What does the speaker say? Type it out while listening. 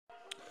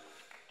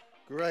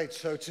Great.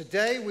 So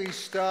today we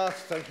start,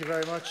 thank you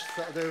very much.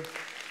 That'll do.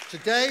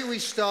 Today we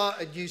start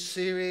a new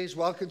series.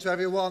 Welcome to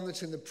everyone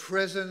that's in the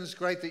prisons.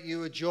 Great that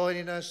you are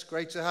joining us.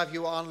 Great to have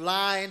you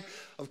online.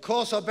 Of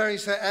course, our Bury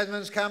St.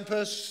 Edmunds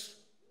campus.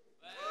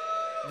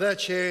 They're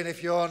cheering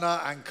if you're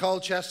not. And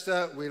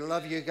Colchester, we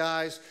love you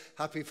guys.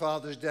 Happy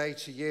Father's Day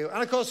to you.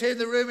 And of course, here in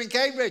the room in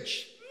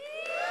Cambridge.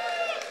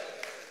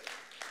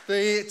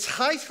 The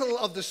title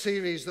of the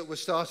series that we're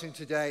starting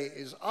today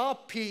is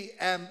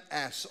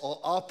RPMS,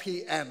 or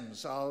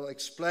RPMs. I'll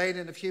explain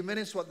in a few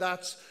minutes what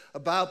that's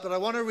about, but I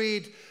want to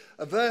read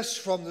a verse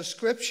from the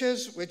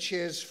scriptures, which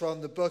is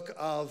from the book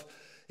of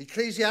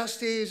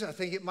Ecclesiastes. I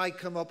think it might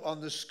come up on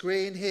the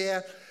screen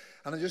here,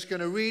 and I'm just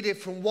going to read it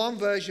from one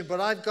version, but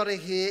I've got it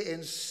here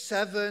in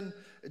 7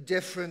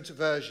 different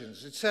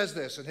versions. It says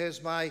this, and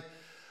here's my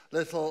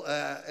little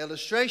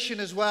illustration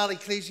as well.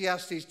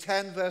 Ecclesiastes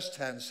 10 verse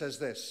 10 says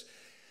this: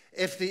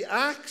 "If the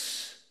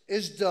axe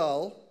is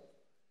dull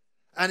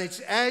and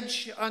its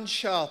edge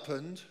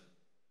unsharpened,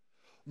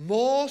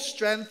 more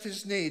strength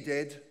is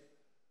needed,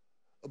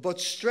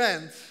 but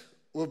strength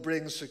will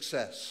bring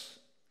success."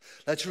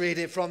 Let's read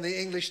it from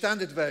the English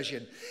Standard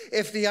Version.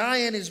 "If the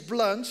iron is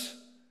blunt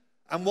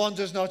and one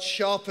does not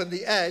sharpen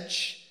the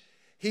edge,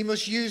 he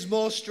must use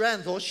more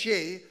strength, or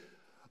she,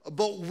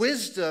 but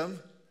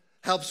wisdom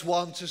helps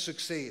one to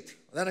succeed."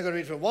 And then I'm going to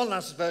read from one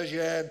last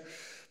version.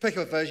 Pick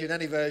up a version,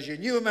 any version.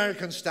 New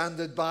American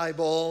Standard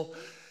Bible,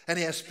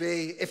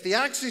 NASB. "If the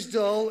axe is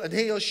dull and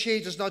he or she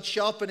does not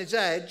sharpen its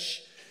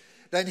edge,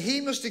 then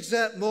he must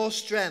exert more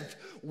strength.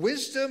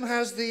 Wisdom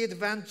has the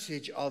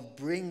advantage of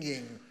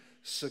bringing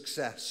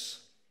success."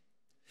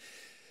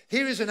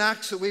 Here is an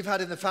axe that we've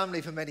had in the family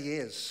for many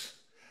years.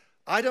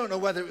 I don't know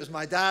whether it was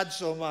my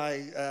dad's or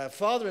my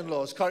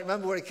father-in-law's. Can't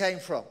remember where it came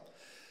from.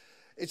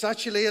 It's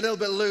actually a little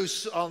bit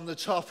loose on the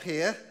top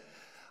here.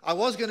 I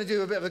was going to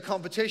do a bit of a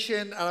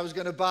competition, and I was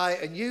going to buy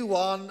a new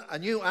one, a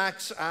new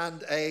axe,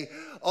 and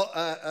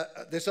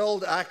this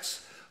old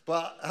axe,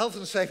 but health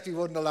and safety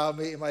wouldn't allow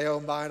me in my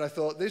own mind. I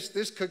thought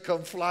this could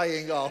come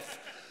flying off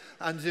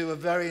and do a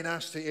very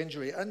nasty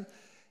injury. And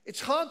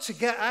it's hard to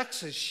get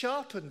axes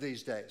sharpened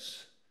these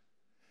days.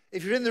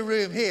 If you're in the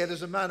room here,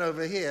 there's a man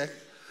over here,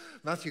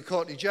 Matthew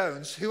Courtney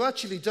Jones, who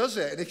actually does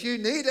it. And if you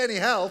need any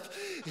help,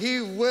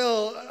 he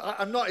will.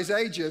 I'm not his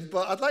agent,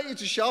 but I'd like you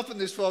to sharpen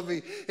this for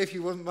me if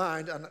you wouldn't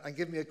mind, and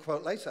give me a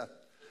quote later.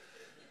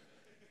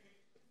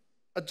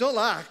 A dull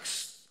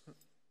axe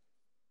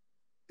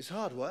is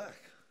hard work.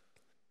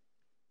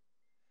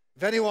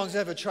 If anyone's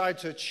ever tried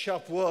to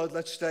chop wood,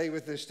 let's stay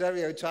with the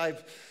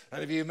stereotype,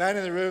 and if you men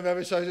in the room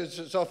ever tried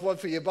to chop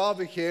wood for your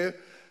barbecue,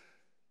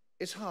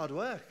 it's hard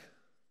work.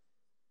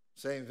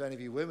 Same if any of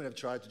you women have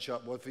tried to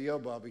chop wood for your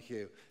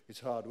barbecue.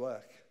 It's hard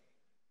work.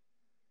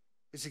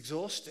 It's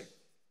exhausting.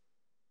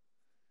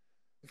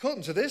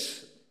 According to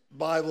this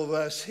Bible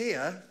verse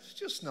here, it's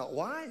just not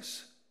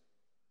wise.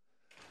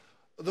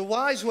 The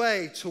wise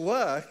way to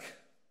work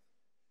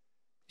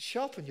is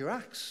sharpen your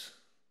axe.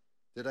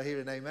 Did I hear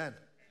an amen?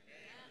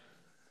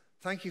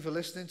 Thank you for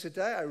listening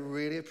today. I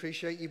really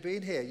appreciate you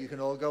being here. You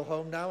can all go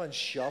home now and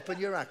sharpen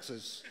your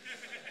axes.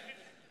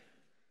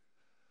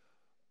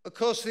 Of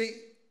course, the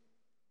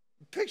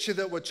picture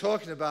that we're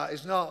talking about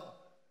is not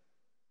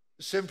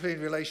simply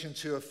in relation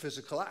to a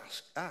physical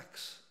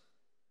axe.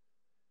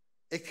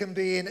 It can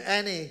be in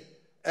any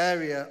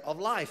area of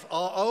life,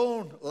 our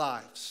own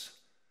lives.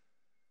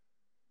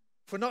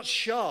 If we're not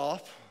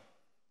sharp,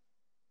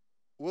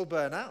 we'll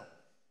burn out.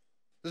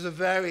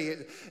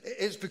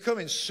 It's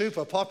becoming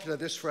super popular,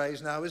 this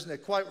phrase now, isn't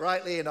it? Quite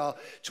rightly, in our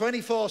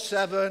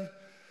 24/7,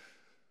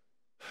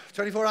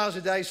 24 hours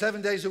a day,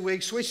 7 days a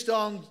week, switched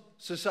on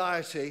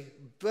society,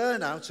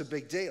 burnout's a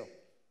big deal.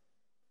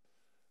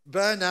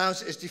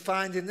 Burnout is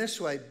defined in this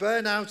way.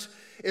 Burnout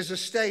is a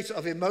state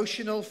of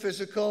emotional,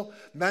 physical,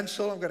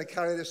 mental. I'm going to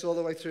carry this all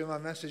the way through my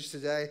message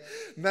today.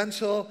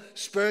 Mental,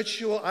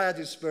 spiritual. I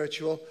added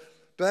spiritual.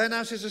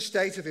 Burnout is a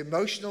state of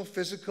emotional,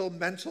 physical,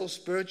 mental,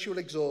 spiritual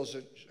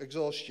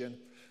exhaustion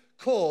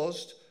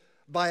caused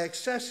by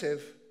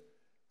excessive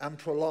and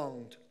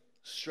prolonged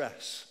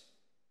stress.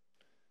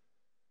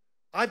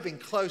 I've been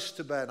close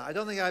to burnout. I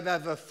don't think I've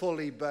ever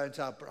fully burnt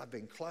out, but I've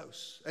been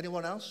close.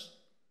 Anyone else?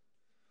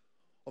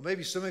 Or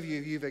maybe some of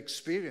you've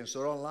experienced,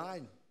 or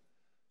online,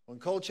 or in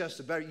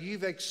Colchester,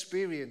 you've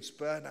experienced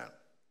burnout.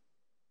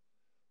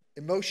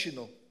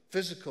 Emotional,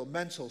 physical,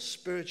 mental,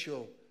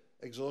 spiritual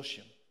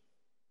exhaustion.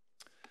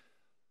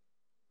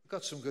 I've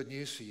got some good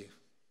news for you.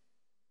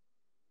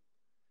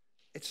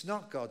 It's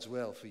not God's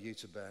will for you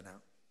to burn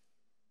out.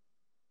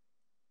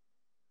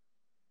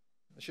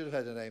 I should have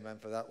had an amen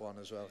for that one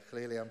as well.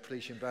 Clearly I'm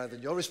preaching better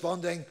than you're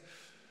responding.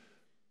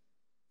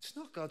 It's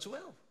not God's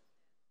will.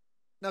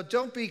 Now,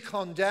 don't be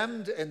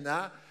condemned in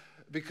that,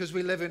 because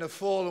we live in a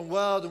fallen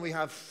world and we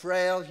have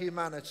frail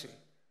humanity.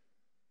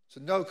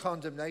 So no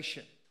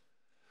condemnation.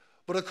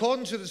 But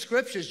according to the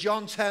scriptures,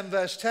 John 10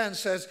 verse 10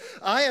 says,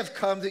 "I have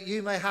come that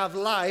you may have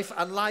life,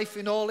 and life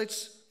in all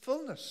its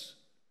fullness."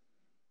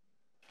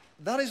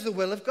 That is the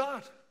will of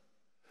God.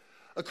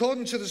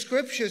 According to the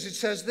scriptures, it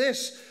says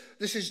this,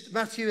 This is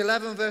Matthew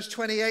 11, verse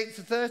 28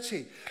 to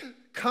 30.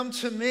 Come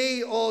to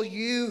me, all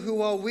you who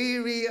are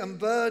weary and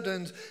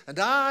burdened, and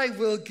I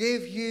will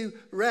give you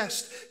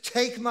rest.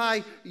 Take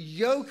my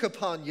yoke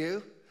upon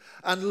you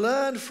and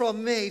learn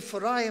from me,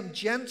 for I am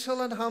gentle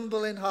and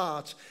humble in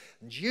heart,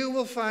 and you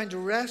will find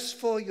rest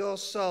for your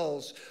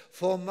souls.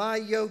 For my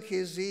yoke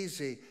is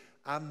easy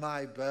and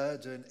my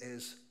burden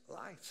is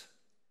light.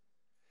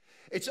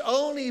 It's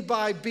only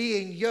by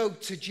being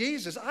yoked to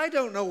Jesus. I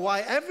don't know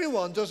why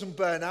everyone doesn't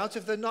burn out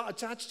if they're not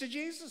attached to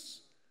Jesus.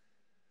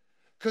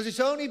 Because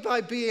it's only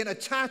by being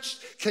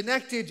attached,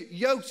 connected,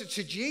 yoked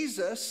to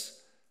Jesus.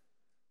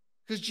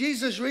 Because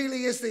Jesus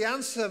really is the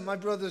answer, my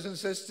brothers and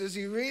sisters.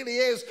 He really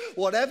is.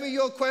 Whatever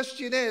your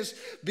question is,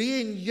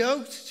 being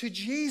yoked to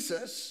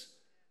Jesus,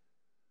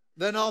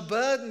 then our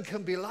burden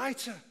can be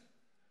lighter.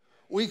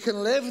 We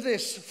can live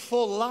this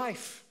full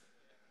life.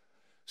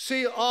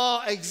 See,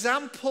 our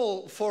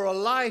example for a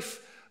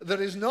life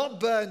that is not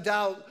burned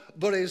out,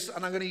 but is,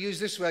 and I'm going to use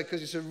this word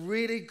because it's a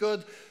really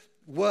good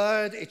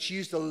word. It's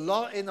used a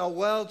lot in our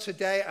world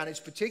today, and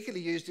it's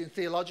particularly used in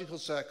theological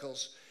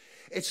circles.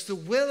 It's the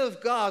will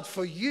of God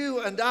for you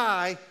and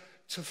I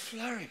to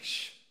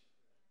flourish.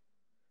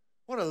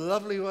 What a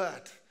lovely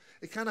word.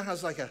 It kind of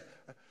has like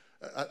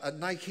a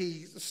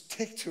Nike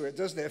stick to it,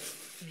 doesn't it?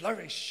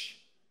 Flourish.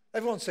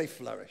 Everyone say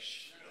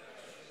flourish.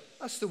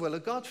 That's the will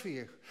of God for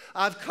you.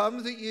 I've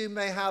come that you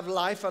may have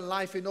life and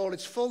life in all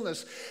its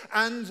fullness.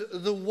 And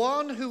the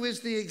one who is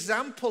the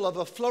example of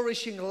a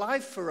flourishing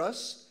life for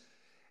us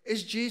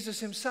is Jesus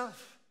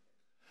himself.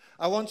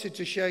 I wanted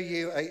to show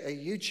you a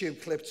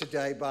YouTube clip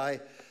today by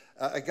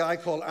a guy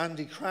called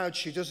Andy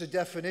Crouch, who does a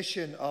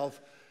definition of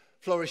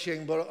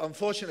flourishing, but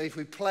unfortunately if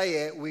we play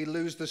it, we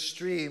lose the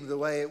stream the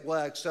way it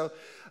works. So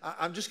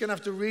I'm just going to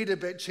have to read a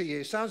bit to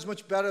you. It sounds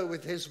much better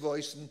with his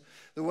voice and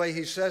the way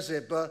he says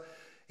it, but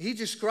he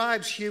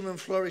describes human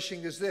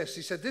flourishing as this.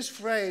 He said, this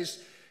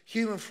phrase,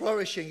 human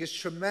flourishing, is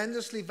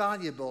tremendously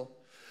valuable,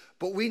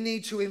 but we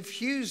need to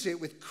infuse it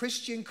with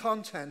Christian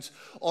content,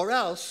 or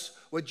else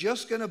we're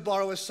just going to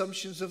borrow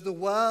assumptions of the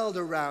world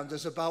around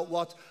us about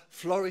what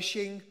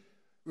flourishing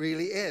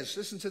really is.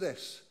 Listen to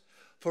this.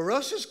 For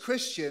us as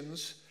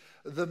Christians,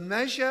 the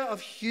measure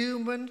of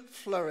human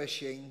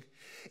flourishing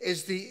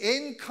is the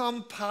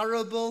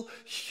incomparable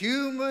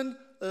human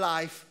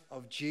life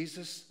of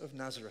Jesus of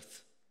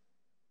Nazareth.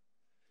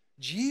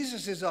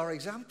 Jesus is our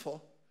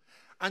example,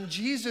 and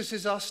Jesus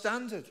is our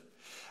standard.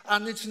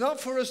 And it's not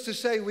for us to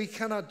say we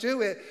cannot do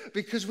it,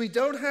 because we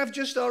don't have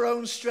just our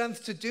own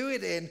strength to do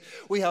it in.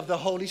 We have the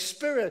Holy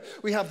Spirit.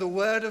 We have the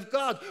Word of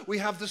God. We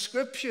have the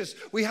Scriptures.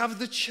 We have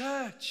the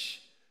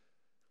church.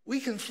 We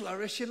can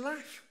flourish in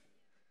life.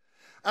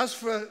 As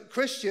for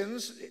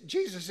Christians,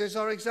 Jesus is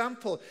our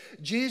example.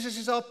 Jesus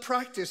is our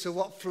practice of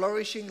what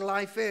flourishing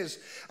life is.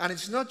 And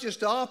it's not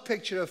just our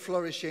picture of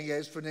flourishing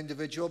is for an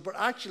individual, but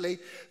actually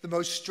the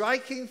most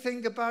striking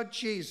thing about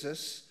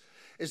Jesus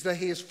is that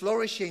he is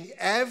flourishing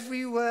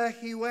everywhere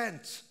he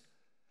went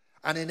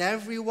and in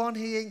everyone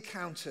he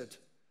encountered.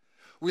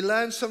 We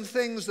learn some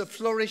things that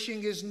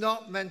flourishing is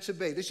not meant to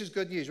be. This is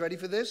good news. Ready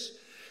for this?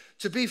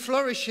 To be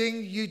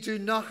flourishing, you do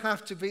not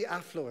have to be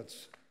affluent.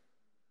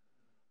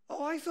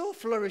 Oh, I thought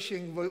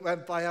flourishing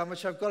went by how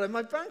much I've got in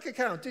my bank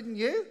account, didn't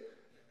you?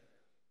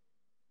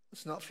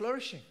 It's not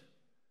flourishing.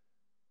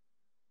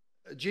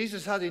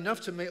 Jesus had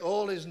enough to meet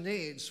all his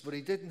needs, but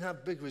he didn't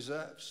have big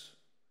reserves.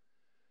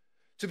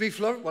 To be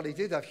flourishing, well, he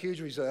did have huge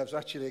reserves,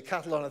 actually, a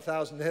cattle on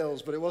 1,000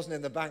 hills, but it wasn't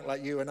in the bank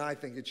like you and I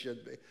think it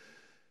should be.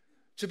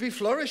 To be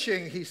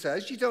flourishing, he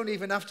says, you don't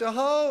even have to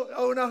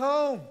own a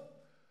home.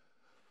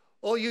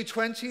 All you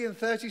 20 and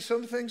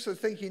 30-somethings that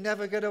think you're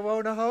never going to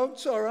own a home,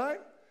 it's all right.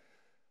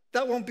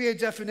 That won't be a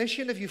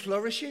definition of you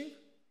flourishing.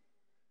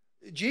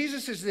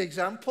 Jesus is the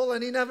example,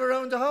 and he never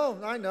owned a home.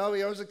 I know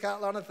he owns a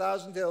cattle on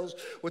 1,000 hills.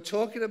 We're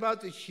talking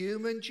about the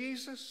human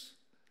Jesus,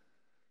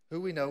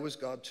 who we know was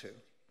God too.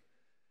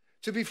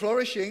 To be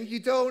flourishing, you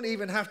don't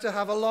even have to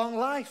have a long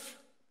life.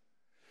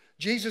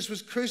 Jesus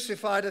was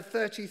crucified at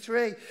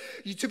 33.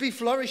 To be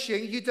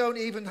flourishing, you don't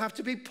even have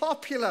to be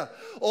popular,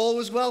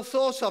 always well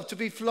thought of. To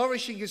be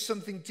flourishing is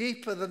something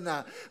deeper than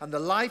that. And the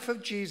life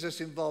of Jesus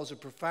involves a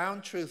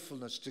profound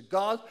truthfulness to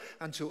God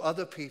and to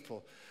other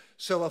people.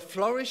 So a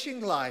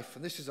flourishing life,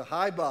 and this is a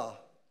high bar,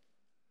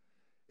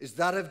 is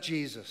that of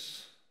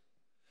Jesus,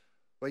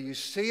 where you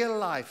see a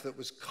life that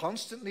was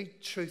constantly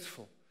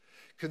truthful,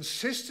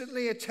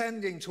 consistently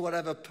attending to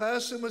whatever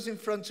person was in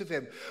front of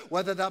him,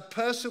 whether that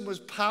person was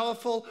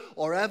powerful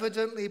or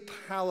evidently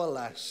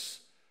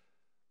powerless.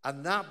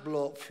 And that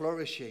brought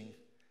flourishing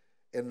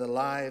in the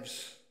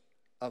lives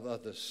of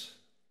others.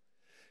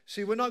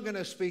 See, we're not going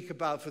to speak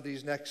about for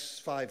these next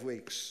 5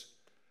 weeks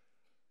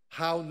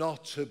how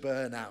not to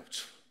burn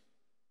out.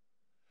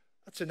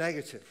 That's a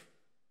negative.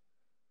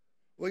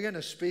 We're going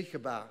to speak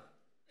about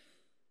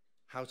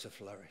how to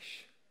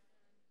flourish.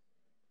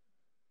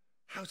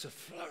 How to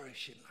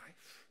flourish in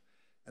life.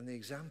 And the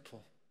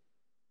example,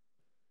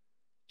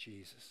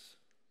 Jesus.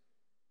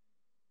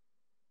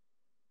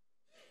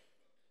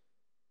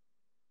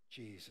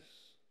 Jesus.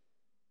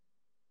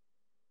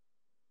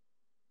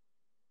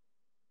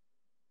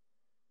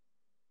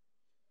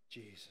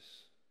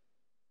 Jesus.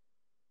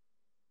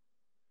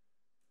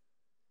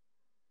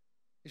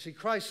 You see,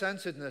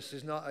 Christ-centeredness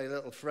is not a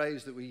little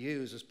phrase that we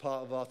use as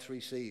part of our 3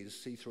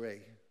 C's, C3.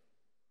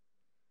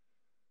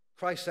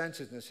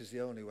 Christ-centeredness is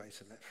the only way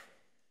to live.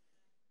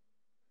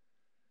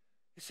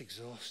 It's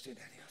exhausting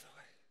any other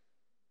way.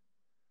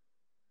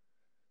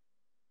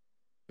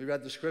 We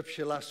read the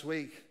scripture last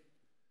week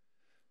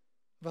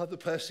about the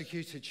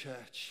persecuted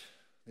church.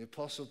 The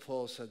Apostle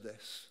Paul said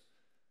this,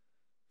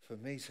 "For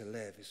me to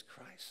live is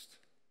Christ."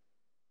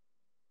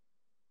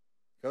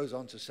 Goes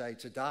on to say,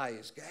 to die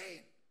is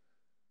gain.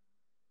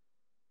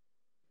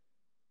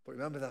 But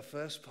remember that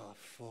first part,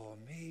 for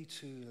me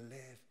to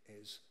live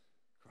is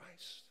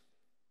Christ.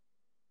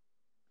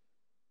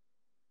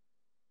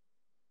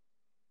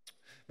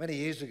 Many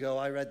years ago,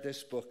 I read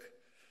this book.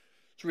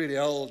 It's really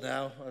old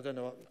now. I don't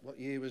know what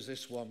year was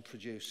this one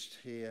produced.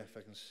 Here, if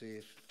I can see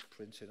it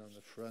printed on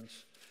the front.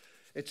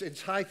 It's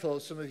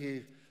entitled, some of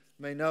you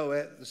may know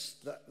it,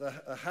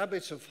 the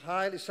habits of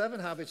 7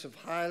 Habits of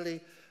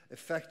Highly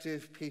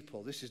Effective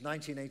People. This is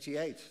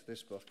 1988,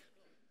 this book.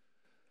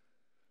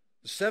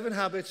 The 7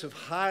 Habits of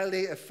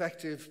Highly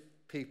Effective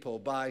People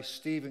by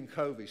Stephen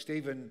Covey.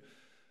 Stephen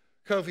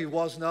Covey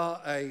was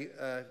not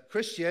a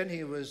Christian.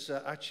 He was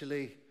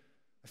actually,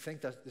 I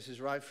think that this is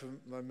right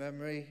from my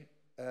memory,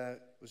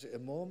 was it a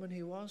Mormon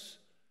he was?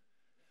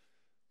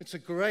 It's a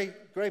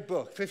great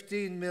book,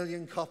 15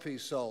 million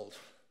copies sold.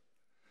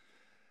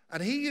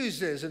 And he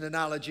uses an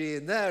analogy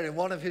in there in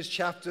one of his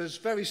chapters,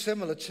 very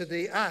similar to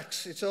the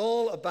axe. It's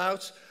all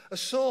about a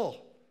saw.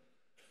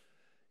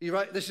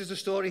 This is the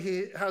story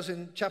he has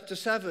in chapter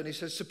 7. He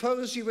says,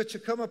 suppose you were to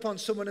come upon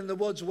someone in the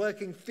woods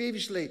working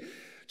feverishly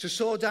to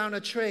saw down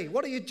a tree.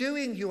 What are you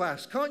doing, you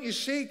ask? Can't you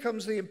see,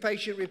 comes the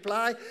impatient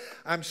reply.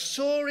 I'm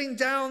sawing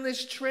down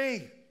this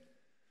tree.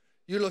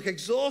 You look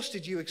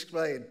exhausted, you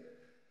explain.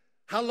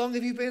 How long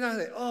have you been at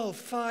it? Oh,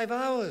 5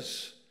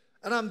 hours.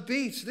 And I'm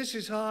beat. This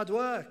is hard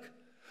work.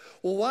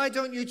 Well, why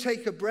don't you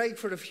take a break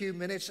for a few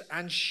minutes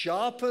and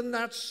sharpen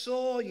that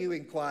saw, you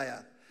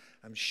inquire.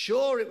 I'm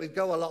sure it would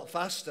go a lot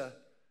faster.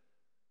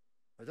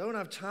 I don't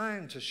have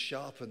time to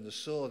sharpen the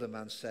saw, the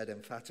man said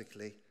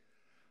emphatically.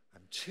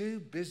 I'm too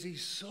busy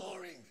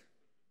sawing.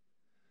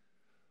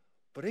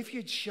 But if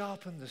you'd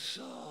sharpen the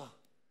saw,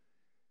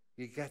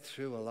 you'd get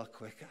through a lot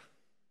quicker.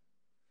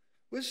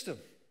 Wisdom.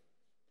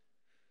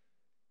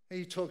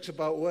 He talks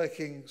about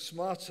working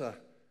smarter,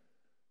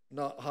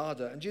 not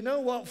harder. And do you know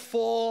what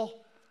 4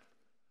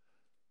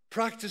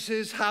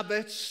 practices,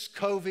 habits,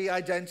 Covey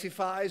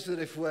identifies that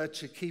if we're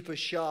to keep a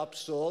sharp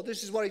saw?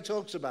 This is what he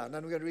talks about. And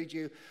then I'm going to read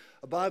you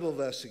a Bible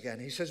verse again.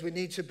 He says we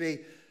need to be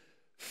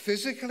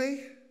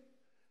physically,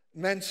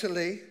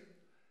 mentally,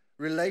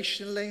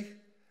 relationally,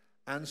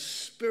 and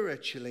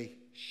spiritually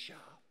sharp.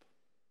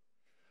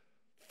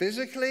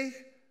 Physically,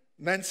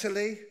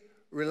 mentally,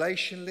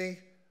 relationally,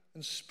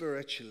 and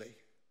spiritually.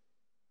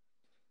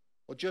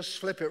 Or just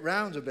flip it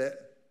round a bit.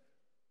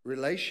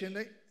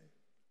 Relationally,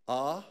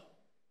 R.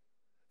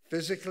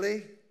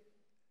 Physically,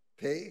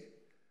 P.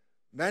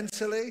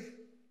 Mentally,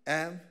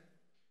 M.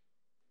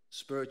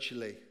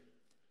 Spiritually,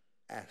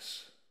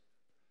 S.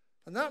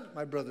 And that,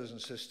 my brothers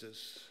and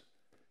sisters,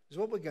 is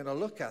what we're going to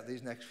look at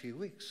these next few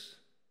weeks.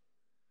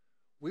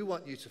 We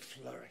want you to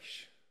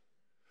flourish.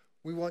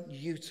 We want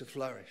you to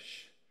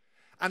flourish.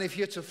 And if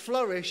you're to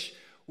flourish,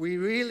 we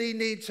really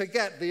need to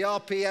get the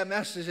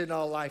RPMSs in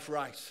our life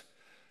right.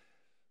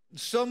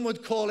 Some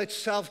would call it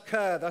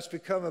self-care. That's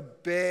become a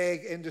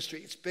big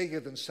industry. It's bigger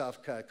than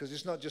self-care because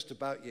it's not just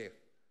about you.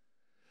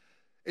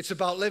 It's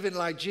about living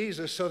like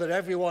Jesus so that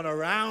everyone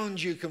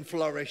around you can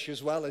flourish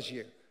as well as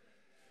you.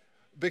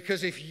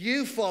 Because if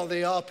you follow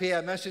the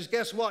RPMSs,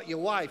 guess what? Your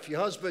wife, your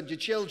husband, your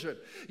children,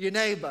 your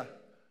neighbor,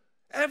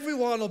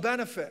 everyone will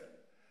benefit.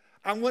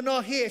 And we're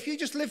not here. If you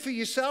just live for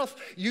yourself,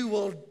 you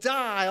will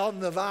die on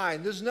the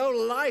vine. There's no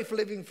life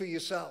living for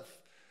yourself.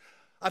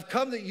 I've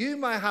come that you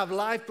might have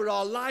life, but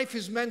our life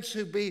is meant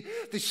to be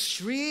the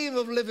stream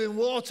of living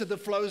water that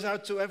flows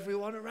out to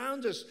everyone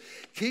around us.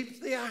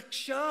 Keep the axe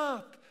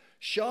sharp.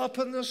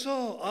 Sharpen the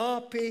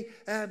saw.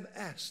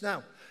 RPMS.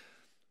 Now,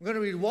 I'm going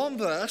to read one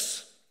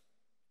verse.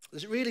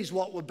 This really is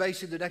what we're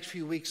basing the next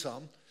few weeks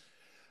on.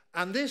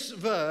 And this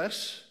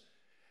verse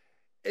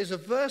is a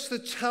verse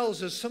that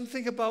tells us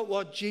something about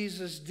what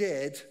Jesus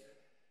did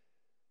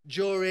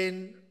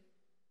during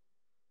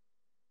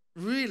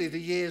really the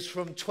years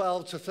from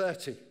 12 to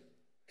 30.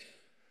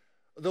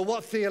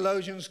 What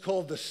theologians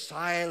call the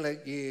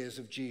silent years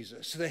of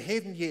Jesus, the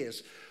hidden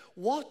years.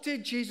 What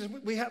did Jesus,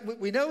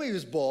 we know he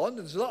was born,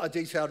 there's a lot of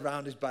detail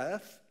around his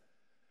birth.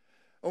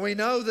 And we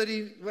know that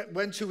he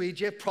went to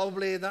Egypt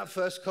probably in that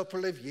first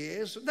couple of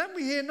years. And then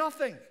we hear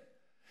nothing,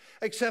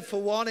 except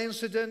for one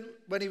incident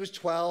when he was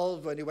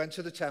 12, when he went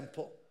to the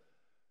temple.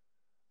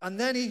 And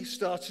then he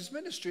starts his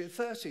ministry at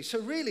 30. So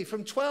really,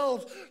 from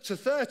 12 to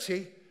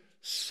 30,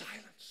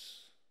 silence.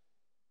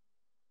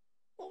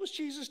 What was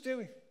Jesus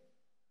doing?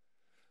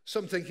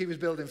 Some think he was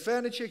building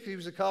furniture because he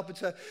was a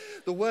carpenter.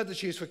 The word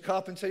that's used for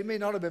carpenter, it may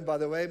not have been, by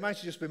the way. It might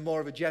have just been more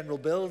of a general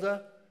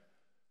builder.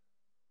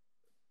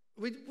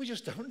 We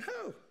just don't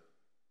know.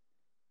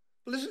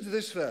 But listen to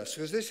this verse,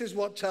 because this is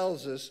what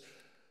tells us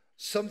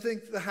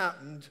something that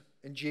happened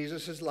in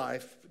Jesus'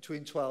 life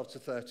between 12 to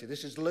 30.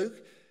 This is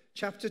Luke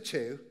chapter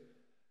 2,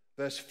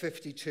 verse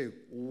 52.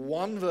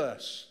 One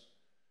verse.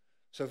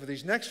 So for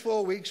these next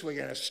 4 weeks, we're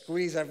going to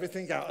squeeze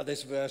everything out of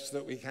this verse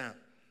that we can. It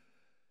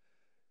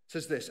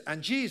says this,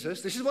 and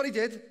Jesus, this is what he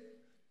did,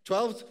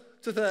 12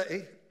 to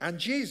 30, and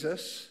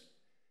Jesus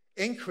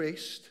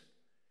increased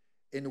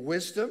in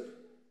wisdom,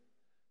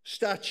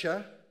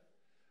 stature,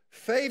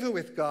 favor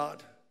with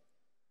God,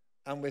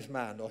 and with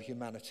man or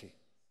humanity.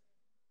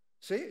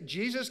 See,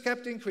 Jesus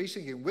kept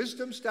increasing in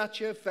wisdom,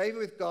 stature, favor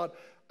with God,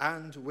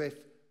 and with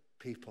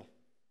people.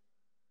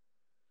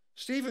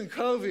 Stephen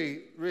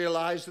Covey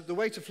realized that the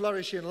way to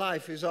flourish in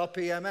life is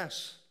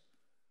RPMS.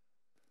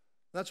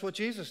 That's what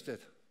Jesus did.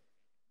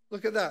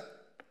 Look at that.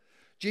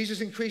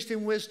 Jesus increased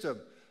in wisdom.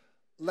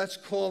 Let's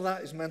call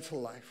that his mental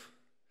life.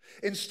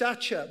 In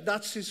stature,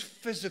 that's his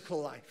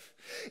physical life.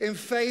 In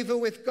favor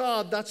with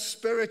God, that's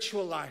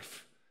spiritual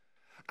life.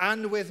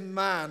 And with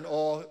man,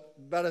 or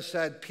better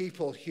said,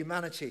 people,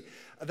 humanity,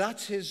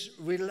 that's his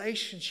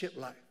relationship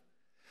life.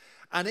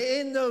 And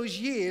in those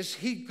years,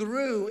 he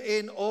grew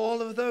in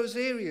all of those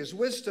areas,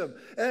 wisdom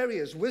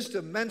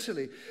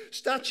mentally,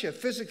 stature,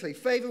 physically,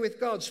 favor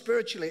with God,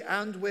 spiritually,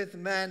 and with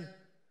men,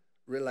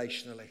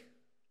 relationally.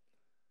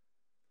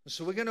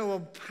 So we're going to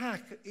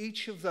unpack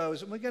each of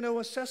those, and we're going to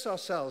assess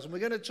ourselves, and we're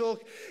going to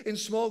talk in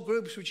small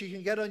groups, which you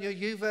can get on your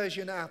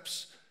YouVersion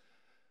apps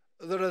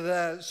that are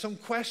there, some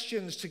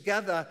questions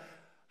together.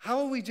 How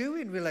are we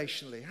doing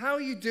relationally? How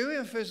are you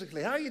doing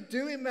physically? How are you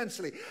doing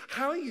mentally?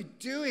 How are you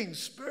doing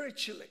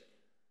spiritually?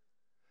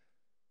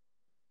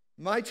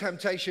 My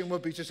temptation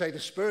would be to say the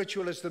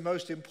spiritual is the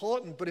most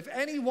important, but if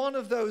any one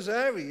of those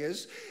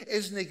areas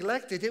is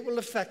neglected, it will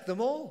affect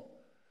them all.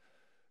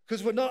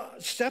 Because we're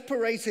not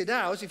separated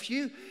out. If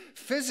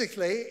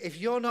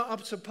you're not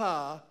up to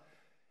par,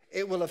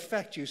 it will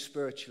affect you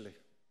spiritually.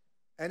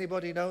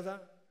 Anybody know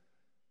that?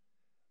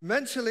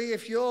 Mentally,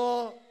 if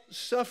you're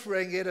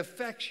suffering, it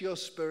affects your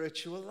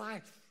spiritual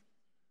life.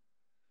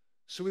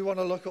 So we want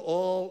to look at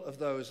all of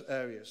those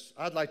areas.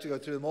 I'd like to go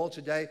through them all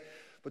today,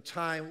 but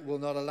time will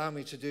not allow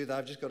me to do that.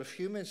 I've just got a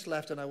few minutes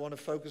left, and I want to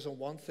focus on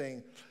one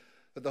thing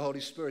that the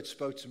Holy Spirit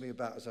spoke to me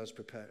about as I was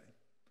preparing.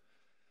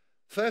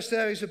 First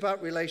area is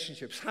about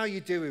relationships. How are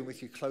you doing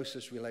with your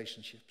closest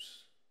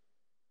relationships?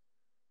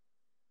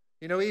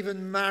 You know,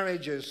 even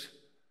marriages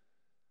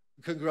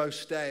can grow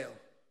stale.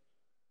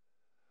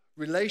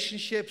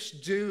 Relationships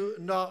do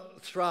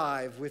not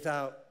thrive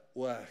without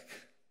work.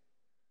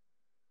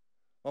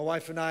 My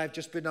wife and I have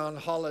just been on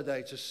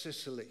holiday to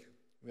Sicily.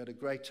 We had a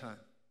great time.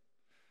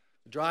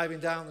 We're driving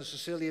down the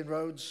Sicilian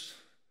roads,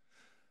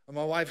 and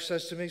my wife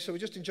says to me, so we're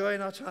just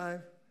enjoying our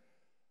time.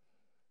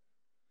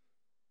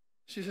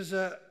 She says,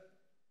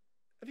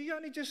 have you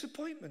got any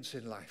disappointments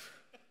in life?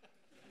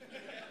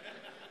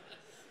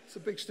 It's a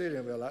big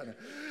steering wheel, isn't it?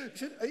 She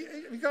said,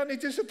 have you got any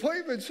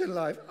disappointments in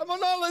life? I'm on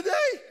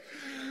holiday.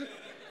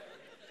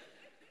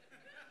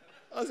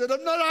 I said,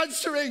 I'm not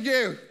answering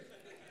you.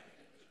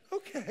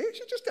 Okay,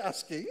 she's just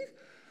asking.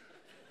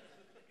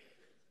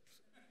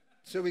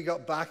 So we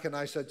got back, and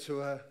I said to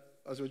her,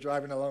 as we were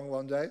driving along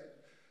one day,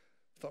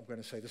 I thought I'm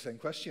going to say the same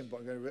question, but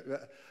I'm going to,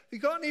 have you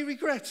got any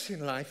regrets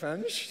in life,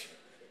 Ange?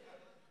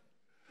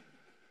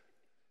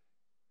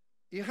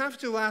 You have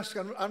to ask,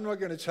 I'm not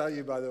going to tell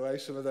you, by the way,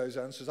 some of those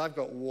answers. I've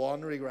got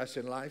one regret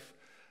in life,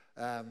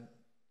 and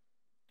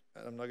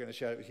I'm not going to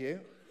share it with you.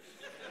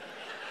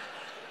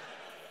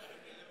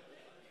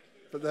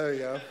 But there we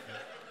go.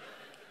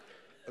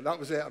 And that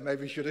was it. I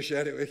maybe should have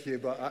shared it with you,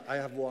 but I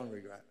have one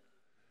regret.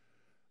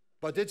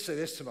 But I did say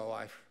this to my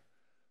wife.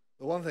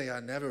 The one thing I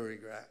never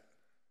regret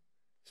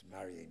is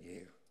marrying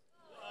you.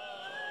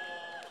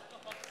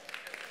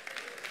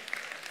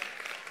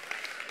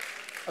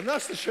 And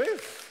that's the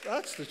truth.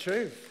 That's the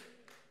truth.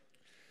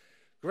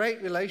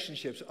 Great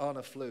relationships aren't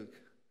a fluke.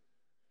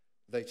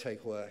 They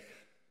take work.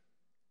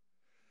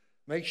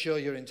 Make sure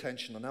you're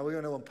intentional. Now we're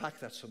going to unpack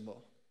that some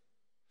more.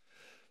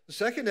 The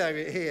second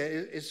area here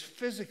is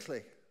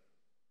physically.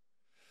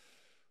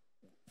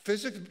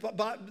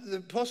 But the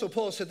Apostle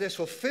Paul said this,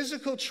 for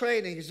physical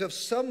training is of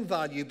some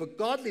value, but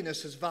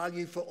godliness has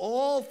value for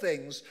all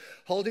things,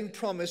 holding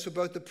promise for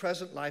both the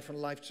present life and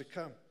life to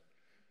come.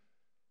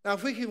 Now,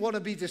 if we want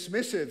to be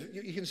dismissive,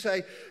 you can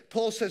say,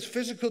 Paul says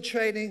physical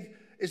training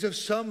is of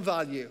some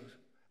value,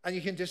 and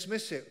you can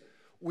dismiss it.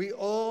 We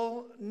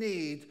all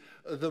need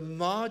the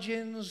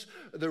margins,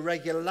 the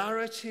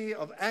regularity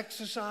of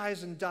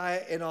exercise and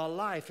diet in our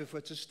life if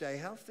we're to stay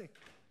healthy.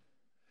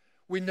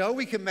 We know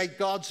we can make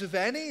gods of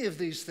any of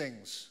these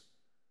things,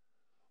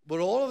 but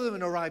all of them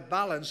in a right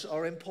balance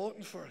are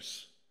important for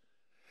us.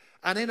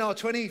 And in our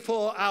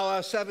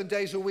 24-hour, 7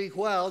 days a week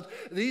world,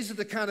 these are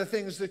the kind of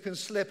things that can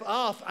slip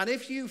off. And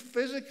if you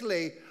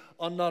physically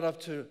are not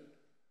up to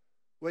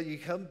where you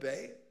can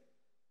be,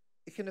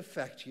 it can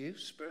affect you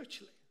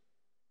spiritually.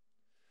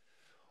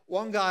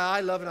 One guy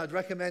I love, and I'd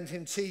recommend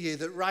him to you,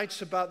 that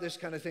writes about this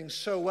kind of thing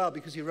so well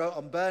because he wrote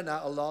on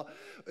burnout a lot,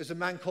 is a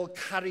man called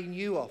Carey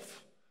Nieuwhof.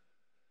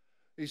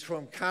 He's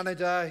from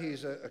Canada.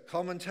 He's a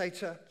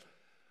commentator.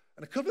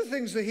 And a couple of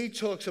things that he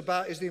talks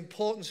about is the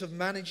importance of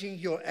managing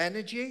your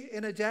energy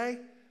in a day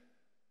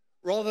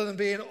rather than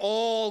being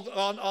all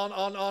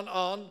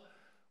on.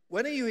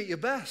 When are you at your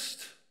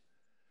best?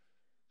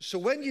 So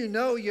when you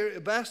know you're at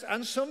your best,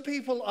 and some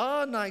people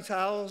are night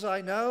owls,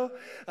 I know,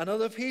 and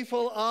other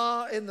people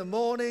are in the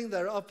morning,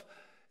 they're up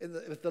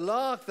with the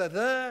lark, they're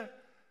there,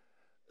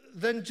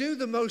 then do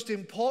the most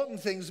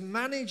important things,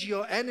 manage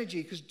your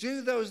energy, because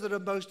do those that are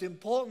most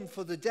important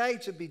for the day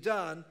to be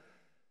done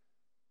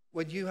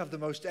when you have the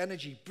most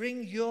energy.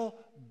 Bring your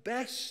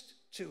best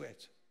to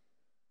it.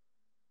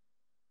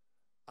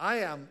 I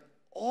am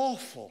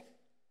awful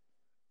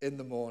in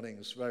the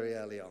mornings very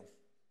early on.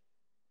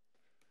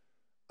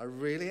 I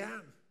really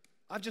am.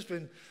 I've just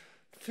been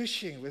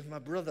fishing with my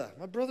brother.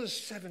 My brother's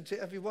 70.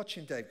 Have you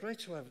watching, Dave? Great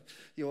to have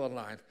you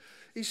online.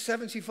 He's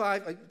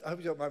 75. I hope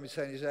you don't mind me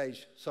saying his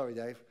age. Sorry,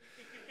 Dave.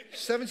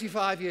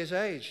 75 years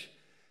age.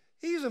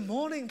 He's a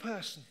morning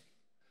person.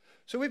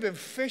 So we've been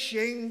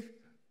fishing.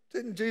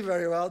 Didn't do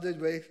very well, did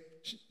we?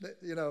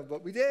 You know,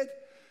 but we did.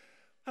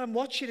 I'm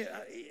watching it.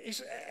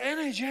 It's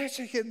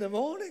energetic in the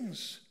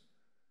mornings.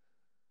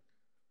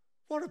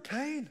 What a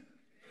pain.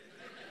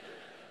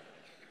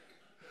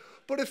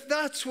 But if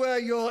that's where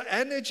your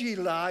energy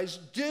lies,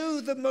 do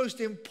the most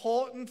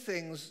important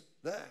things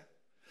there.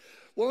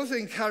 One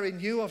thing Carrie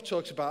Newhoff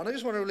talks about, and I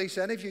just want to release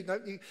any of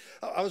you.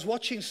 I was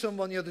watching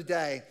someone the other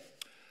day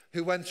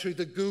who went through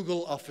the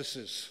Google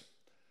offices.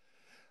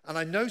 And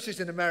I noticed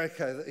in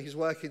America that he's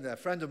working there, a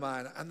friend of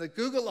mine, and the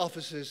Google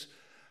offices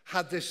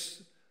had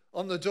this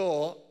on the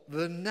door,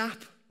 the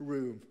nap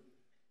room.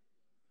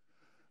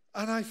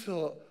 And I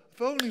thought,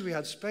 if only we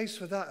had space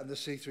for that in the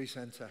C3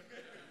 Center.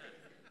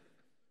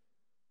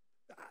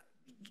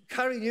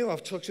 Carrie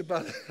Newhoff talks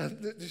about,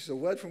 this is a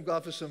word from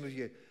God for some of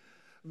you.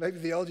 Maybe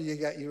the older you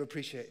get, you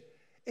appreciate it.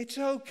 It's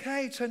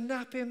okay to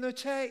nap in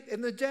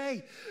the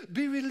day.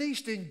 Be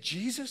released in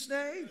Jesus'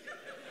 name.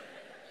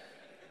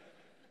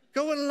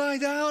 Go and lie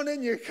down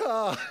in your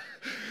car.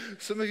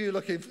 Some of you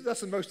looking,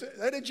 that's the most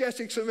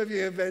energetic some of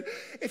you have been.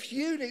 If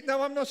you need,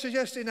 no, I'm not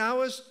suggesting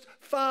hours,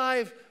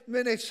 5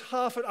 minutes,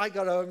 I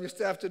got home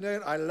yesterday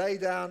afternoon, I lay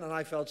down and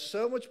I felt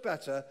so much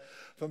better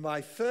for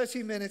my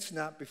 30 minutes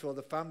nap before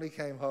the family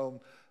came home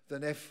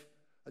than if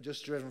I'd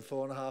just driven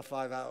 4.5,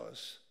 5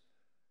 hours.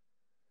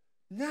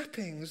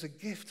 Napping is a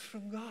gift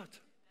from God.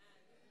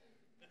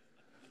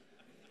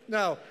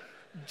 Now,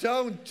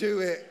 don't do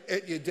it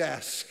at your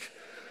desk.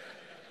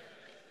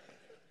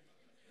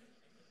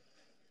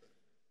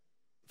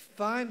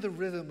 Find the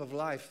rhythm of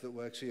life that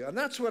works for you. And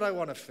that's what I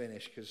want to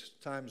finish because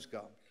time's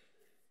gone.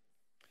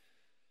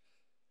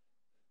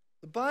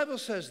 The Bible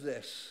says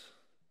this,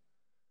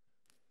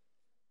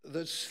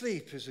 that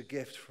sleep is a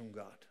gift from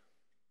God.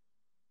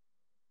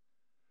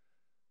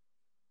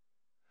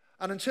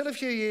 And until a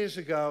few years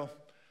ago,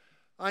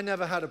 I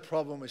never had a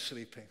problem with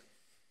sleeping.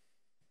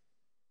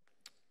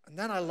 And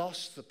then I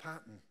lost the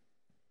pattern.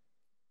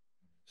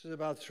 This is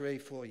about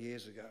 3-4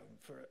 years ago.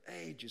 For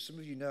ages, some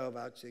of you know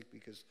about it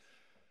because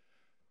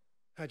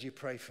I had you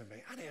pray for me.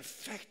 And it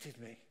affected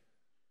me.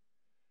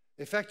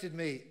 It affected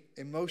me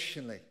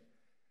emotionally.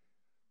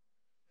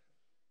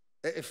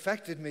 It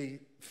affected me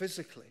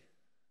physically.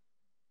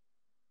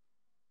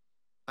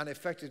 And it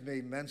affected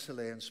me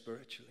mentally and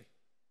spiritually.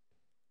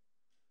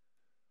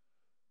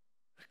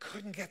 I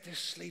couldn't get this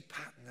sleep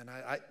pattern. And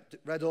I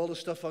read all the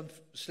stuff on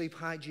sleep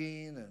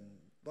hygiene and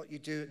what you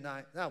do at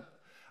night. Now,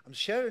 I'm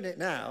sharing it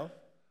now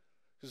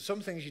because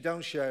some things you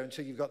don't share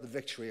until you've got the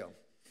victory on.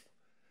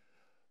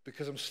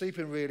 Because I'm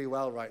sleeping really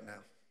well right now.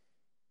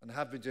 And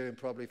have been doing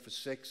probably for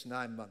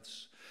 6-9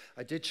 months.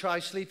 I did try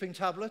sleeping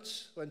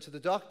tablets. Went to the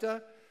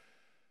doctor.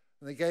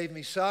 And they gave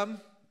me some.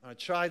 I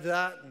tried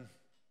that and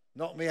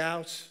knocked me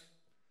out.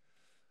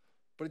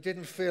 But it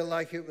didn't feel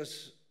like it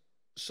was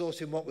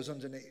sorting what was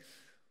underneath.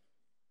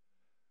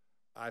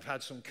 I've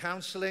had some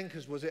counseling,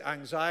 because was it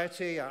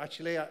anxiety?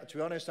 Actually, to be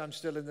honest, I'm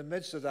still in the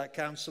midst of that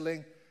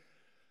counseling.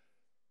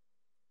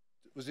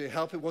 Was it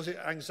helping? Was it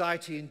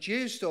anxiety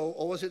induced,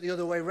 or was it the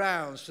other way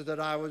around, so that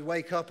I would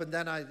wake up and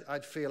then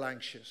I'd feel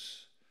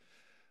anxious?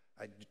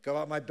 I'd go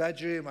out of my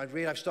bedroom, I'd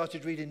read. I've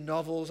started reading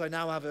novels. I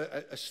now have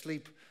a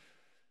sleep,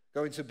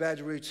 going to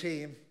bed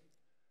routine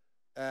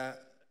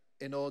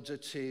in order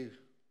to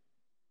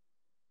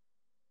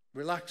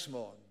relax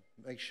more,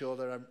 and make sure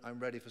that I'm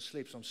ready for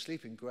sleep. So I'm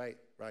sleeping great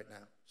right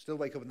now. Still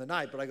wake up in the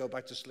night, but I go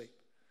back to sleep.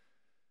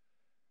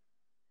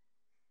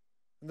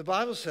 And the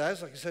Bible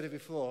says, like I said it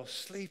before,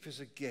 sleep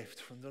is a gift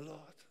from the Lord.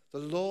 The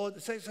Lord,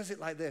 it says it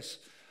like this,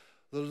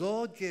 the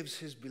Lord gives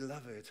his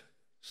beloved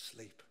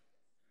sleep.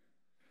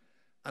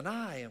 And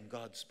I am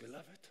God's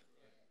beloved.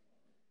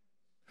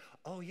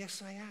 Oh,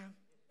 yes, I am.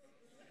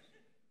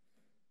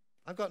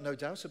 I've got no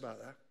doubts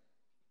about that.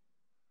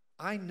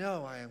 I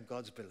know I am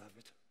God's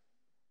beloved.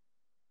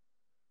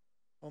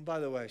 Oh, and by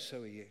the way,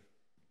 so are you.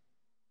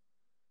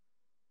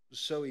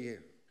 So are you.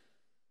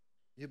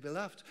 You're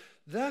beloved.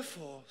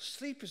 Therefore,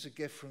 sleep is a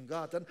gift from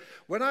God. And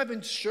when I've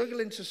been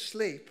struggling to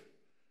sleep,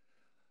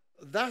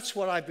 that's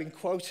what I've been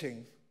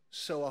quoting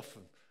so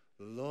often.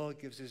 The Lord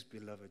gives his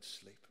beloved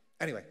sleep.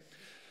 Anyway,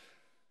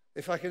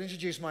 if I can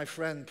introduce my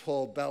friend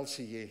Paul Bell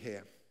to you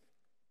here.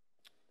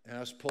 And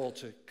ask Paul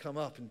to come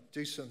up and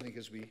do something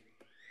as we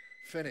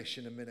finish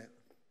in a minute.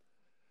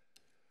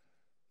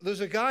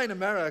 There's a guy in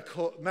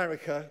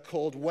America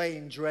called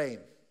Wayne Drain.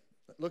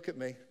 Look at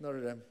me, not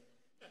at him.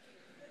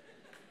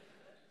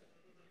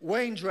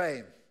 Wayne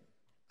Drain.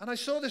 And I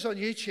saw this on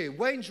YouTube.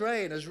 Wayne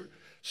Drain has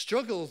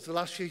struggled the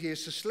last few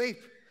years to sleep.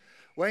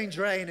 Wayne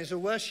Drain is a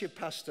worship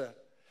pastor.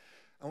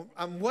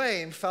 And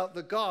Wayne felt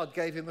that God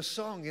gave him a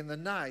song in the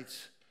night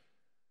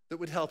that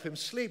would help him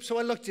sleep. So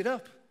I looked it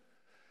up.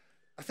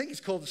 I think it's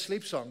called the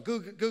sleep song.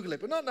 Google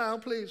it, but not now,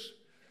 please.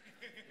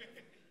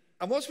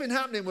 And what's been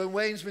happening when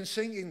Wayne's been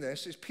singing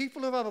this is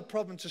people who have a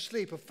problem to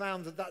sleep have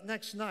found that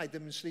next night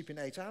they've been sleeping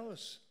 8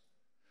 hours.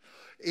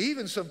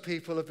 Even some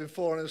people have been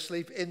falling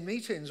asleep in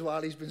meetings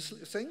while he's been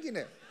singing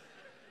it.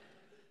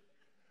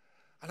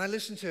 And I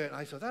listened to it and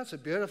I thought, that's a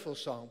beautiful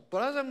song.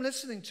 But as I'm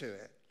listening to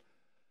it,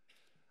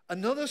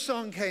 another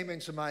song came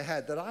into my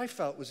head that I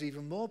felt was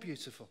even more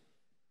beautiful.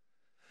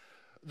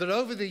 That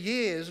over the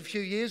years, a few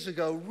years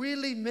ago,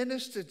 really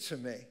ministered to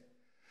me.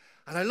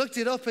 And I looked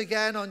it up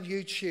again on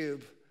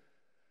YouTube.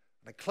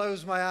 And I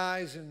closed my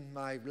eyes in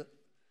my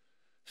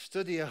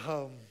study at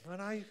home.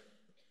 And I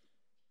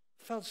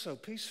felt so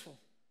peaceful.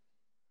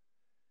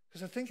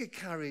 Because I think it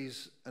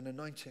carries an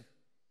anointing.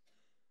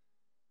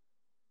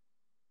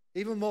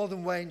 Even more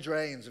than Wayne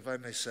Drain's, if I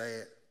may say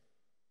it.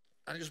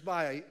 And it's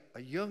by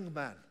a young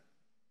man.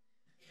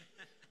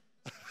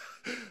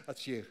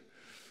 That's you.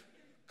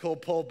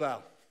 Called Paul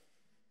Bell.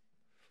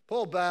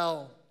 Paul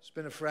Bell has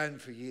been a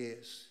friend for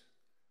years.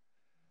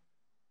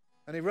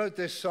 And he wrote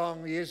this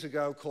song years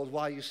ago called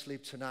Why You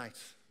Sleep Tonight.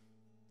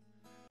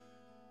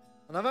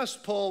 And I've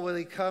asked Paul, will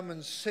he come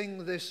and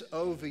sing this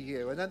over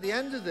you? And at the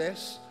end of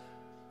this,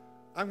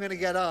 I'm going to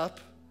get up.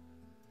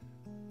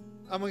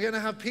 And we're going to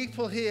have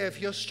people here,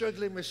 if you're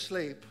struggling with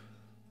sleep,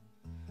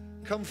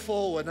 come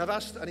forward. And I've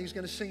asked, and he's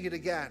going to sing it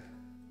again.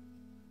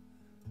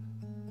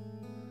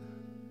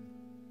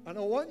 And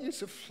I want you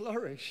to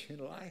flourish in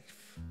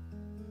life.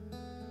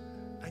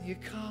 And you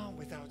can't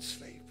without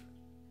sleep.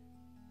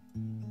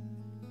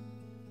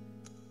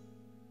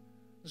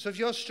 So if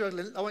you're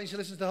struggling, I want you to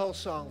listen to the whole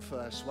song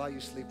first, While You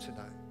Sleep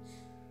Tonight.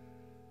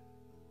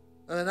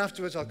 And then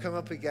afterwards, I'll come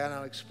up again,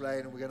 I'll explain,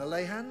 and we're going to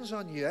lay hands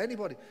on you.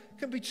 Anybody. It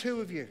can be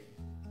 2 of you.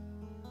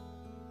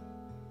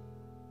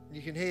 And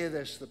you can hear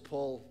this that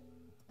Paul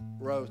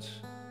wrote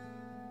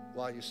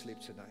While You Sleep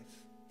Tonight.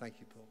 Thank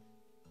you, Paul.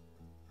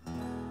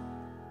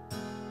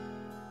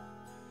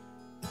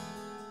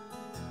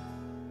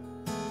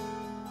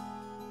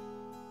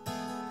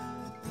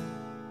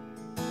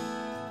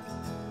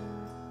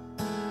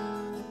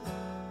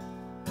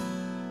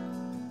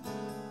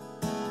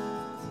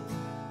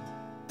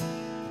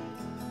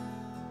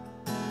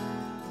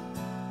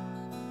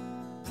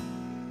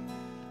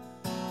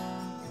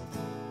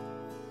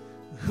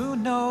 Who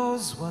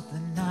knows what the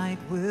night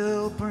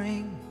will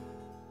bring?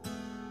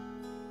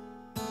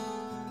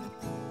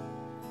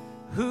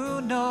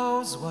 Who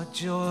knows what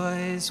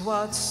joys,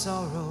 what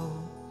sorrows?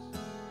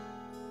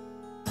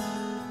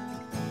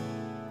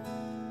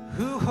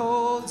 Who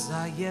holds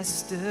our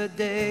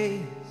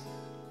yesterdays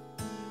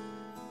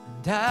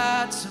and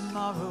our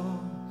tomorrows?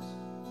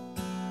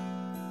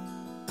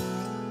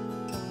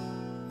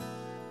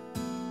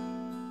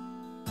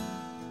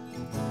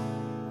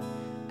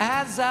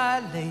 As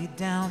I lay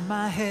down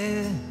my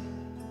head,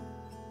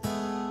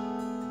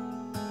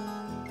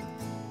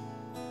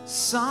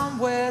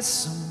 somewhere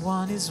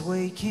someone is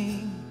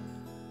waking.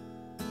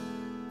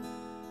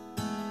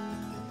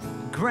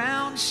 The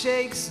ground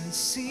shakes and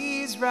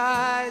seas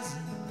rise,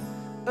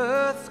 and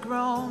earth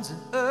groans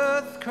and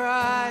earth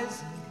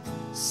cries.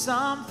 And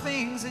some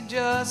things are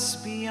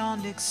just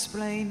beyond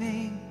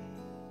explaining.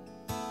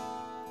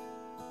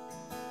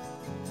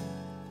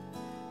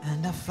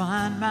 And I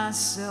find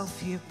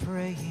myself here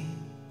praying,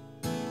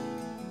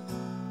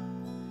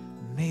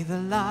 may the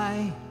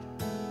light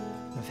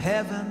of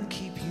heaven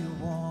keep you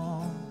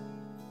warm,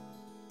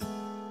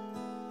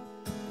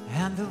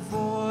 and the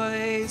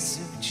voice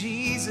of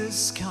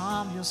Jesus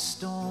calm your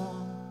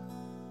storm.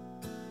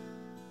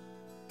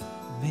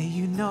 May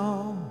you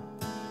know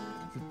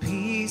the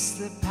peace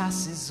that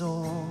passes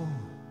all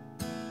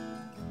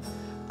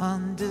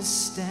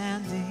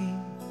understanding.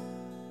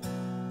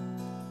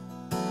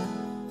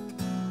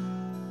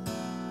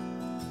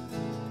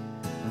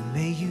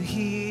 May you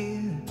hear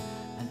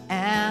an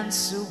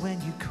answer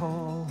when you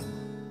call,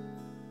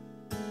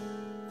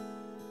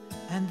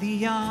 and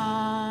the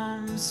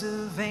arms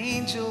of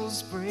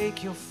angels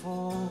break your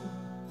fall,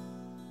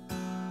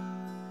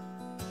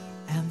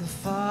 and the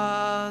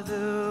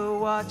Father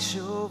watch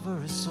over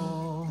us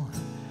all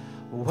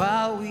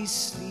while we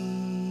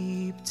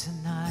sleep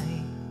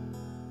tonight.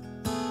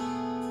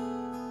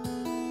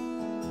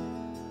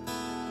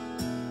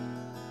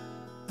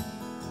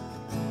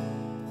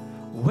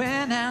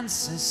 When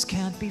answers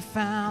can't be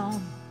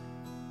found,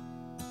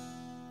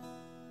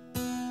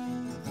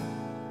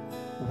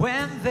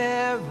 when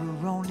there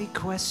are only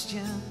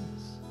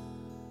questions,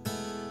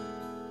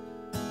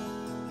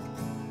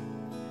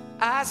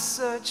 I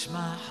search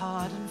my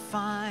heart and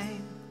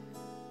find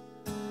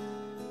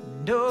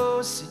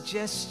no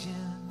suggestions,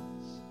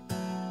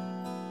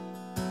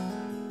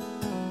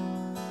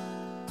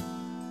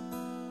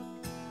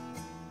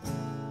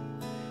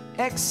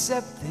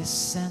 except this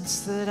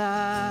sense that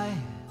I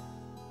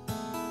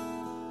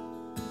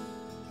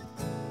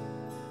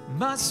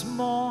must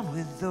mourn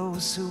with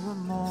those who are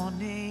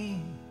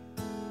mourning.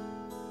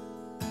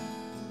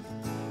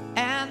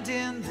 And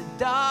in the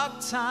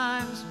dark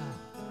times,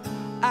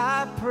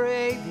 I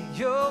pray that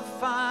you'll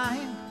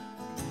find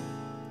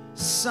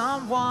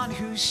someone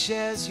who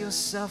shares your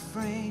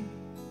suffering.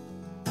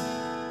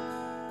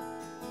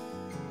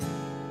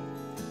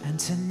 And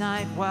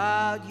tonight,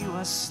 while you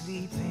are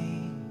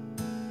sleeping,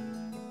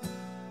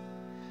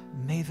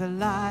 may the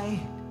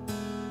light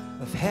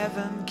of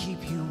heaven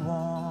keep you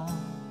warm,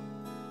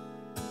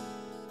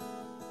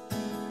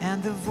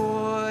 and the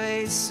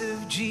voice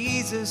of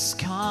Jesus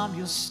calm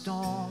your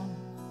storm.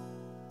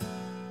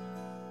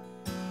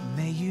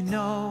 May you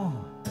know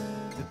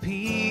the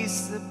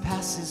peace that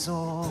passes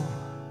all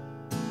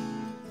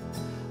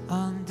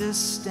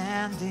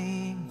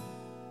understanding.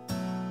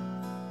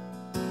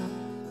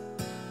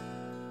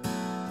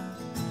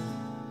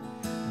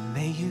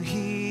 May you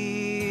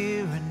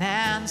hear an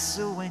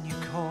answer when you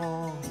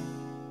call,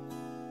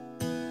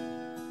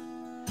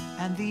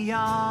 and the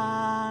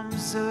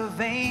arms of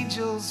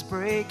angels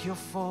break your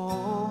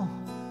fall,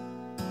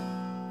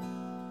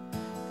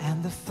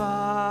 and the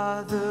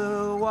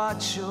Father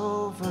watch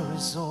over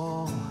us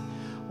all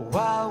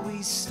while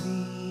we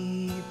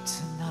sleep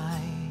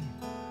tonight.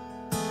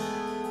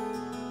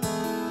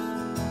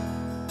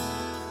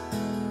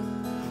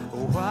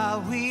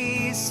 While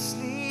we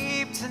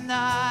sleep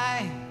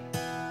tonight,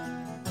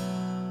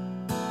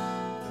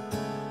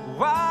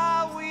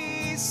 while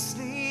we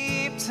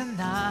sleep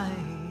tonight,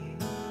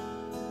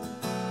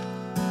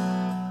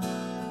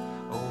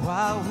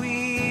 while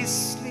we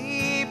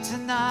sleep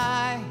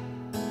tonight,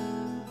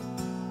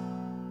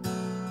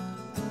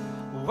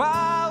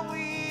 while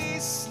we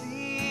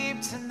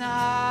sleep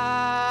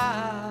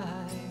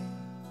tonight,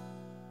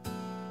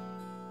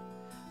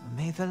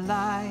 may the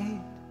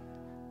light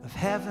of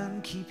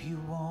heaven keep you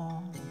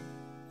warm,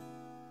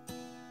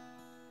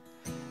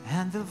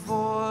 and the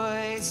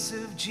voice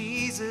of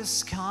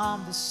Jesus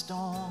calm the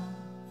storm.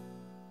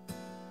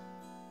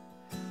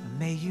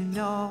 May you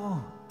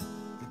know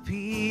the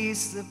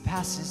peace that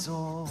passes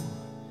all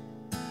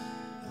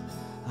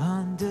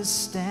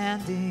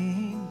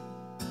understanding.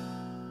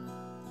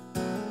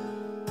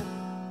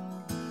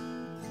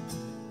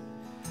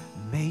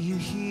 May you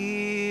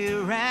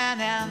hear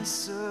an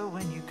answer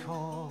when you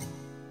call,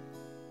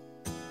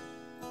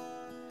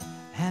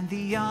 and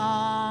the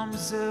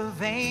arms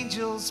of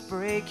angels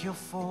break your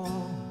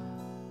fall,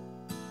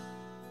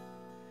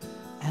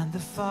 and the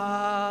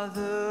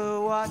Father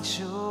watch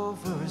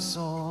over us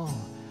all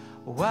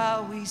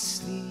while we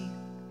sleep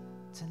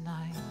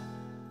tonight.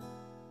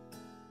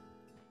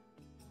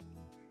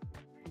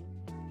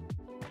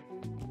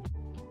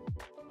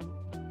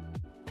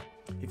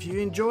 If you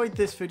enjoyed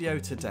this video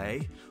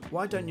today,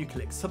 why don't you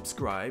click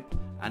subscribe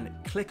and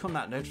click on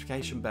that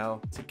notification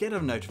bell to get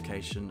a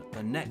notification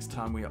the next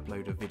time we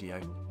upload a video.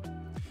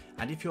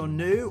 And if you're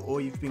new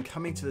or you've been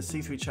coming to the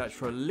C3 Church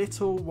for a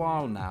little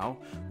while now,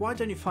 why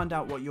don't you find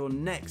out what your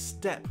next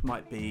step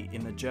might be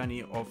in the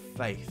journey of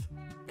faith?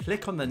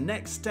 Click on the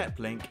next step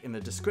link in the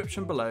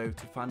description below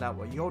to find out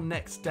what your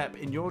next step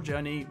in your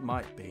journey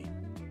might be.